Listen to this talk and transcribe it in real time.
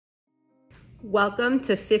Welcome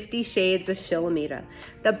to 50 Shades of Shilamida,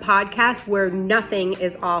 the podcast where nothing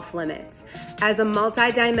is off limits. As a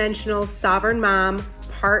multidimensional sovereign mom,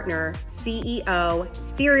 partner, CEO,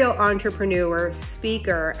 serial entrepreneur,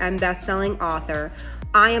 speaker, and best-selling author,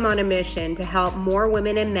 I am on a mission to help more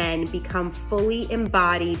women and men become fully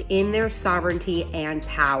embodied in their sovereignty and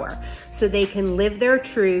power so they can live their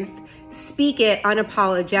truth, speak it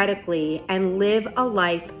unapologetically, and live a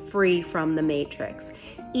life free from the matrix.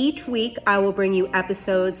 Each week, I will bring you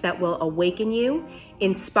episodes that will awaken you,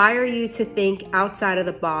 inspire you to think outside of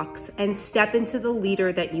the box, and step into the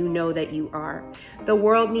leader that you know that you are. The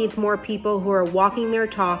world needs more people who are walking their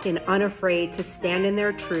talk and unafraid to stand in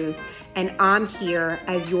their truth, and I'm here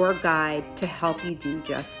as your guide to help you do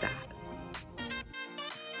just that.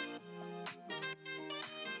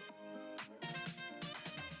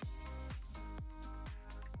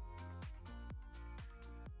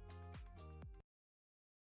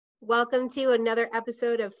 Welcome to another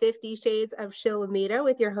episode of 50 Shades of Shilamida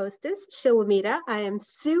with your hostess, Shilamida. I am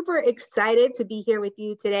super excited to be here with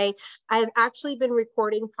you today. I've actually been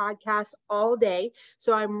recording podcasts all day,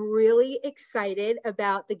 so I'm really excited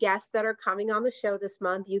about the guests that are coming on the show this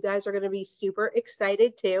month. You guys are going to be super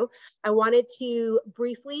excited too. I wanted to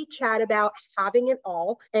briefly chat about having it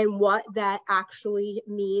all and what that actually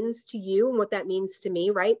means to you and what that means to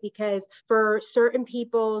me, right? Because for certain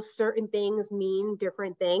people, certain things mean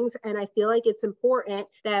different things. And I feel like it's important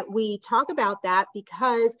that we talk about that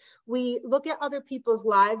because we look at other people's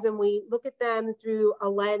lives and we look at them through a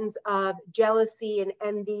lens of jealousy and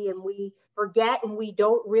envy, and we forget and we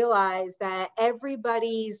don't realize that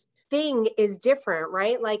everybody's thing is different,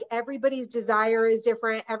 right? Like everybody's desire is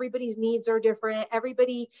different. Everybody's needs are different.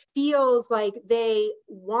 Everybody feels like they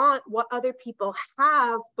want what other people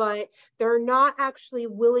have, but they're not actually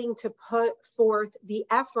willing to put forth the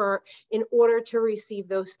effort in order to receive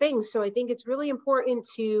those things. So I think it's really important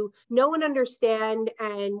to know and understand,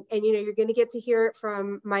 and you're going to get to hear it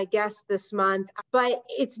from my guest this month, but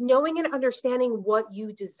it's knowing and understanding what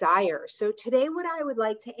you desire. So today, what I would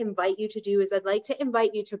like to invite you to do is I'd like to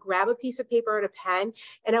invite you to grab a piece of paper and a pen,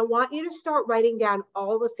 and I want you to start writing down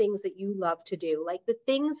all the things that you love to do, like the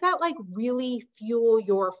things that like really fuel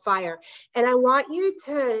your fire. And I want you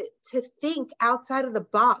to think outside of the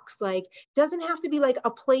box. Like, doesn't have to be like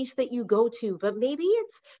a place that you go to, but maybe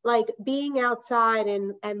it's like being outside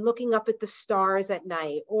and looking up at the stars at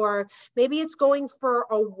night, or maybe it's going for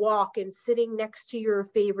a walk and sitting next to your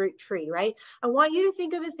favorite tree, right? I want you to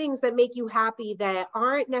think of the things that make you happy that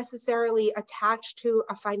aren't necessarily attached to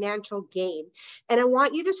a financial gain. And I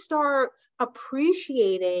want you to start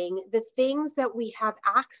appreciating the things that we have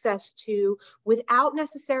access to without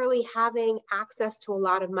necessarily having access to a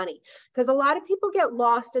lot of money. Because a lot of people get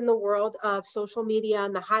lost in the world of social media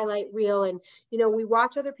and the highlight reel. And, we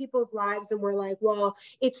watch other people's lives and we're like, well,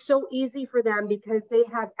 it's so easy for them because they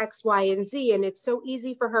have X, Y, and Z. And it's so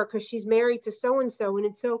easy for her because she's married to so-and-so. And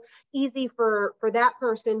it's so easy for that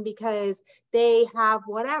person because they have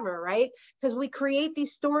whatever, right? Because we create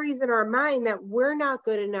these stories in our mind that we're not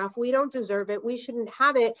good enough, we don't deserve it, we shouldn't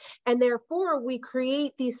have it. And therefore, we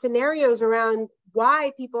create these scenarios around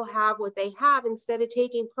why people have what they have instead of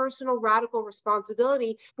taking personal radical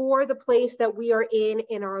responsibility for the place that we are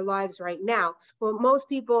in our lives right now. What most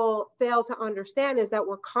people fail to understand is that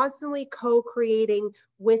we're constantly co-creating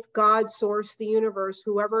with God, source, the universe,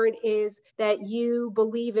 whoever it is that you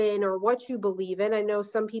believe in or what you believe in. I know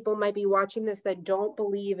some people might be watching this that don't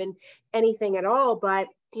believe in anything at all, but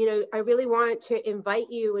I really want to invite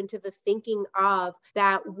you into the thinking of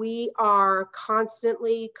that we are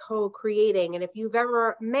constantly co-creating. And if you've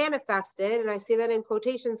ever manifested, and I say that in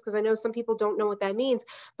quotations because I know some people don't know what that means,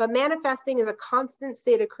 but manifesting is a constant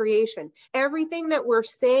state of creation. Everything that we're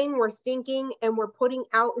saying, we're thinking, and we're putting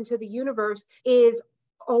out into the universe is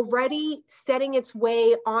already setting its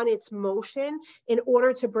way on its motion in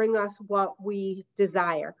order to bring us what we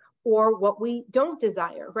desire or what we don't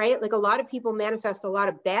desire, right? Like a lot of people manifest a lot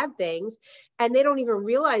of bad things and they don't even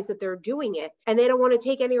realize that they're doing it. And they don't want to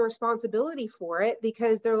take any responsibility for it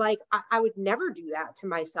because they're like, I would never do that to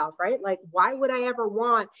myself, right? Like, why would I ever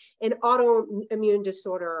want an autoimmune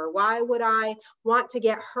disorder? Or why would I want to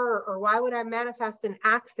get hurt? Or why would I manifest an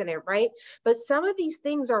accident, right? But some of these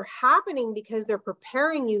things are happening because they're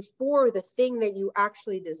preparing you for the thing that you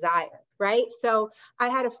actually desire. right? So I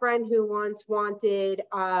had a friend who once wanted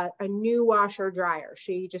a new washer dryer.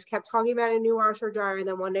 She just kept talking about a new washer dryer. And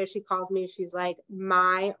then one day she calls me, she's like,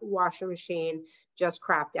 my washing machine just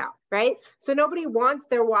crapped out, right? So nobody wants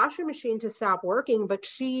their washing machine to stop working, but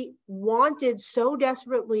she wanted so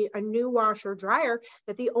desperately a new washer dryer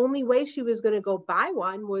that the only way she was going to go buy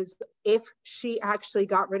one was if she actually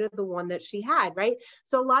got rid of the one that she had, right?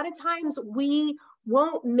 So a lot of times we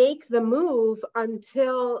won't make the move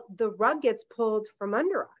until the rug gets pulled from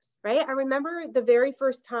under us, right? I remember the very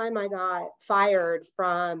first time I got fired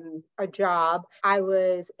from a job. I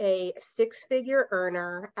was a six-figure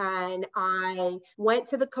earner, and I went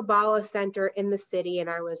to the Kabbalah Center in the city,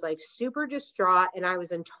 and I was like super distraught, and I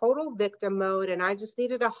was in total victim mode, and I just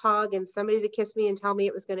needed a hug and somebody to kiss me and tell me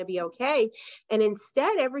it was going to be okay. And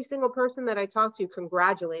instead, every single person that I talked to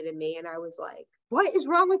congratulated me, and I was like, what is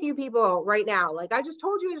wrong with you people right now? Like, I just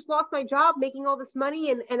told you I just lost my job making all this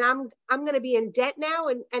money, and I'm going to be in debt now.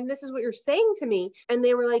 And this is what you're saying to me. And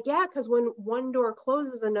they were like, yeah, because when one door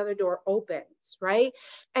closes, another door opens, right?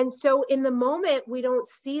 And so in the moment, we don't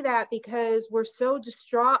see that because we're so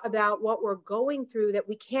distraught about what we're going through that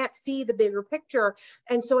we can't see the bigger picture.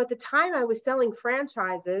 And so at the time I was selling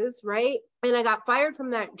franchises, right? And I got fired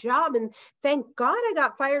from that job. And thank God I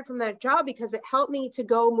got fired from that job, because it helped me to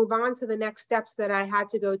go move on to the next steps that I had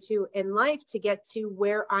to go to in life to get to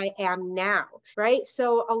where I am now, right?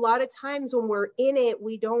 So a lot of times when we're in it,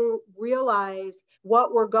 we don't realize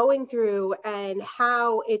what we're going through and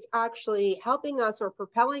how it's actually helping us or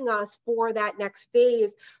propelling us for that next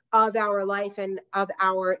phase of our life and of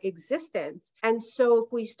our existence. And so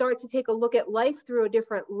if we start to take a look at life through a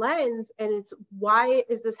different lens, and it's, why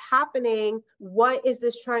is this happening? What is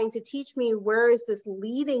this trying to teach me? Where is this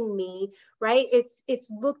leading me? Right?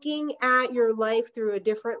 It's looking at your life through a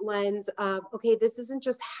different lens of, okay, this isn't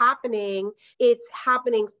just happening, it's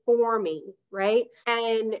happening for me, right?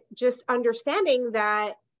 And just understanding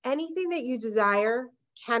that anything that you desire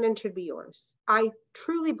can and should be yours. I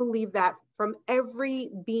truly believe that from every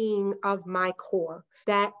being of my core,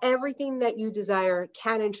 that everything that you desire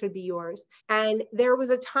can and should be yours. And there was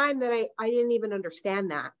a time that I didn't even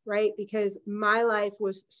understand that, right? Because my life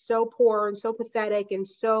was so poor and so pathetic and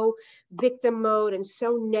so victim mode and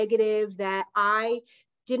so negative that I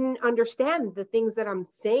didn't understand the things that I'm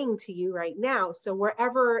saying to you right now. So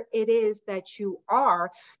wherever it is that you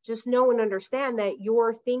are, just know and understand that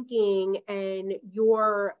your thinking and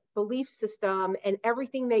your belief system and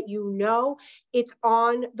everything that you know, it's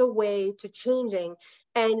on the way to changing.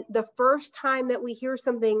 And the first time that we hear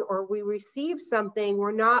something or we receive something,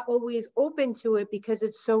 we're not always open to it because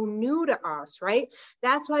it's so new to us, right?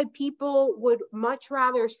 That's why people would much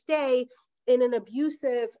rather stay in an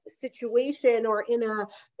abusive situation or in a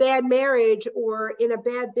bad marriage or in a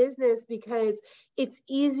bad business, because it's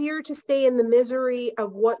easier to stay in the misery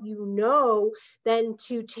of what you know than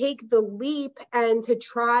to take the leap and to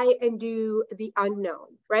try and do the unknown,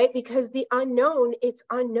 right? Because the unknown, it's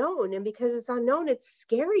unknown. And because it's unknown, it's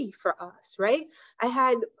scary for us, right? I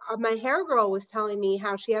had my hair girl was telling me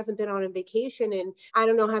how she hasn't been on a vacation in I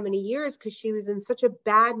don't know how many years because she was in such a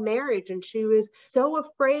bad marriage and she was so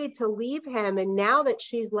afraid to leave him. And now that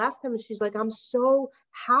she's left him, she's like, I'm so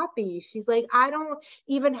happy. She's like, I don't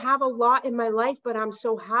even have a lot in my life, but I'm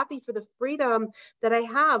so happy for the freedom that I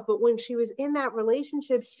have. But when she was in that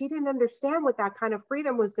relationship, she didn't understand what that kind of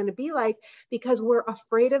freedom was going to be like because we're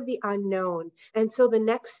afraid of the unknown. And so the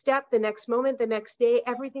next step, the next moment, the next day,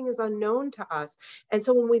 everything is unknown to us. And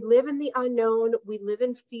so when we live in the unknown, we live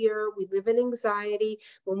in fear, we live in anxiety.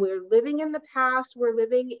 When we're living in the past, we're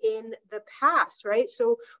living in the past, right?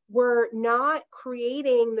 So we're not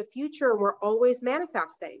creating the future, we're always manifesting.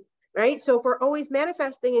 Right? So if we're always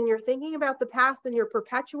manifesting and you're thinking about the past and you're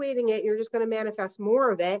perpetuating it, you're just going to manifest more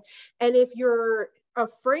of it. And if you're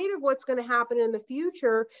afraid of what's going to happen in the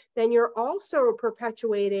future, then you're also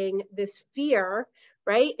perpetuating this fear,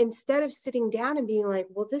 right? Instead of sitting down and being like,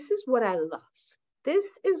 well, this is what I love. This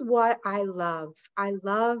is what I love. I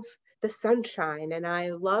love the sunshine and I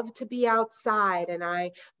love to be outside and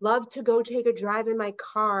I love to go take a drive in my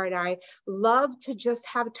car and I love to just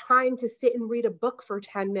have time to sit and read a book for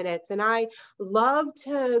 10 minutes and I love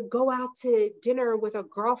to go out to dinner with a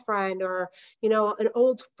girlfriend or, you know, an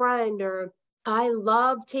old friend, or I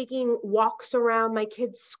love taking walks around my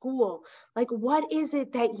kids' school. Like, what is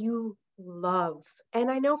it that you love. And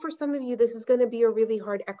I know for some of you, this is going to be a really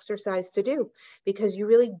hard exercise to do because you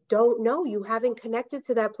really don't know. You haven't connected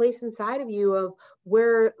to that place inside of you of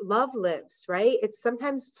where love lives, right?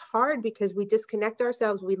 Sometimes it's hard because we disconnect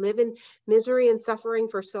ourselves. We live in misery and suffering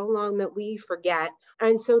for so long that we forget.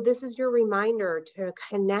 And so this is your reminder to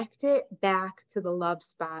connect it back to the love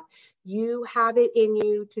spot. You have it in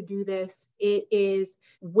you to do this. It is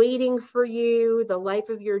waiting for you. The life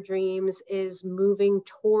of your dreams is moving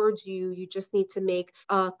towards you. You just need to make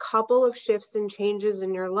a couple of shifts and changes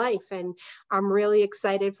in your life. And I'm really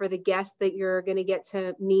excited for the guests that you're going to get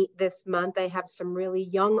to meet this month. I have some really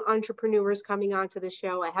young entrepreneurs coming onto the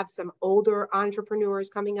show. I have some older entrepreneurs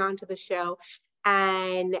coming onto the show.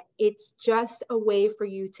 And it's just a way for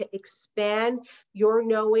you to expand your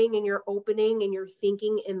knowing and your opening and your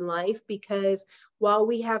thinking in life, because while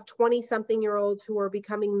we have 20-something-year-olds who are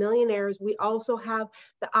becoming millionaires, we also have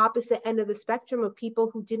the opposite end of the spectrum of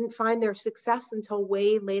people who didn't find their success until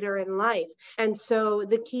way later in life. And so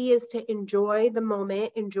the key is to enjoy the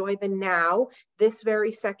moment, enjoy the now, this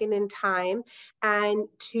very second in time, and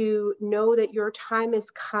to know that your time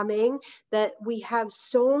is coming, that we have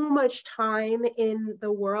so much time in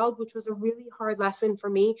the world, which was a really hard lesson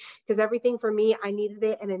for me, because everything for me, I needed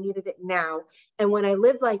it and I needed it now. And when I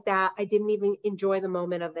lived like that, I didn't even enjoy the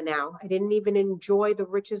moment of the now. I didn't even enjoy the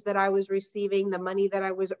riches that I was receiving, the money that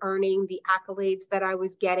I was earning, the accolades that I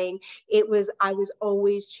was getting. I was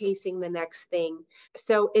always chasing the next thing.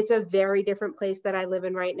 So it's a very different place that I live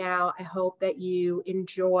in right now. I hope that you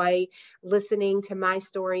enjoy listening to my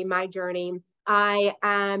story, my journey. I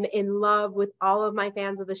am in love with all of my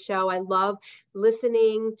fans of the show. I love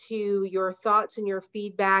listening to your thoughts and your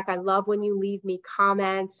feedback. I love when you leave me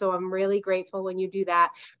comments. So I'm really grateful when you do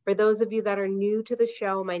that. For those of you that are new to the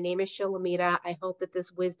show, my name is Shilamida. I hope that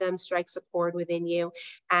this wisdom strikes a chord within you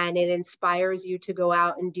and it inspires you to go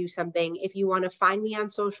out and do something. If you want to find me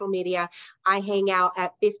on social media, I hang out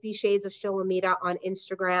at 50 Shades of Shilamida on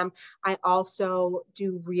Instagram. I also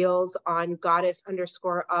do reels on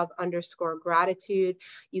goddess_of_gratitude.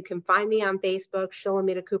 You can find me on Facebook,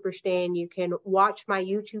 Shilamida Cooperstein. You can watch my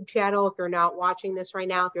YouTube channel. If you're not watching this right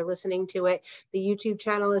now, if you're listening to it, the YouTube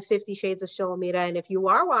channel is 50 Shades of Shilamida. And if you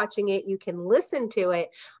are watching it, you can listen to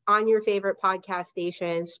it on your favorite podcast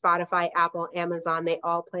station, Spotify, Apple, Amazon. They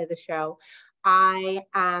all play the show. I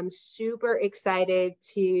am super excited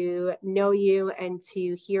to know you and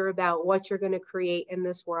to hear about what you're going to create in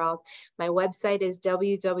this world. My website is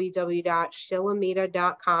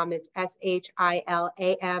www.shilamida.com. It's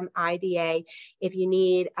SHILAMIDA. If you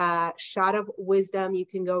need a shot of wisdom, you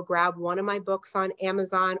can go grab one of my books on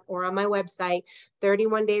Amazon or on my website.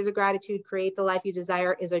 31 Days of Gratitude, Create the Life You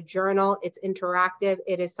Desire is a journal. It's interactive.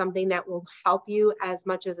 It is something that will help you as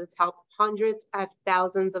much as it's helped hundreds of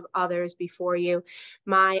thousands of others before you.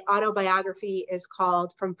 My autobiography is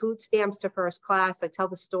called From Food Stamps to First Class. I tell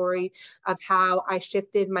the story of how I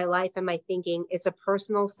shifted my life and my thinking. It's a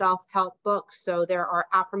personal self-help book. So there are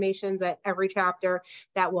affirmations at every chapter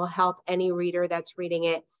that will help any reader that's reading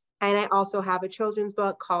it. And I also have a children's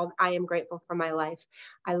book called I Am Grateful for My Life.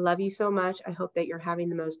 I love you so much. I hope that you're having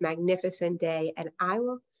the most magnificent day, and I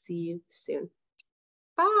will see you soon.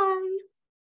 Bye.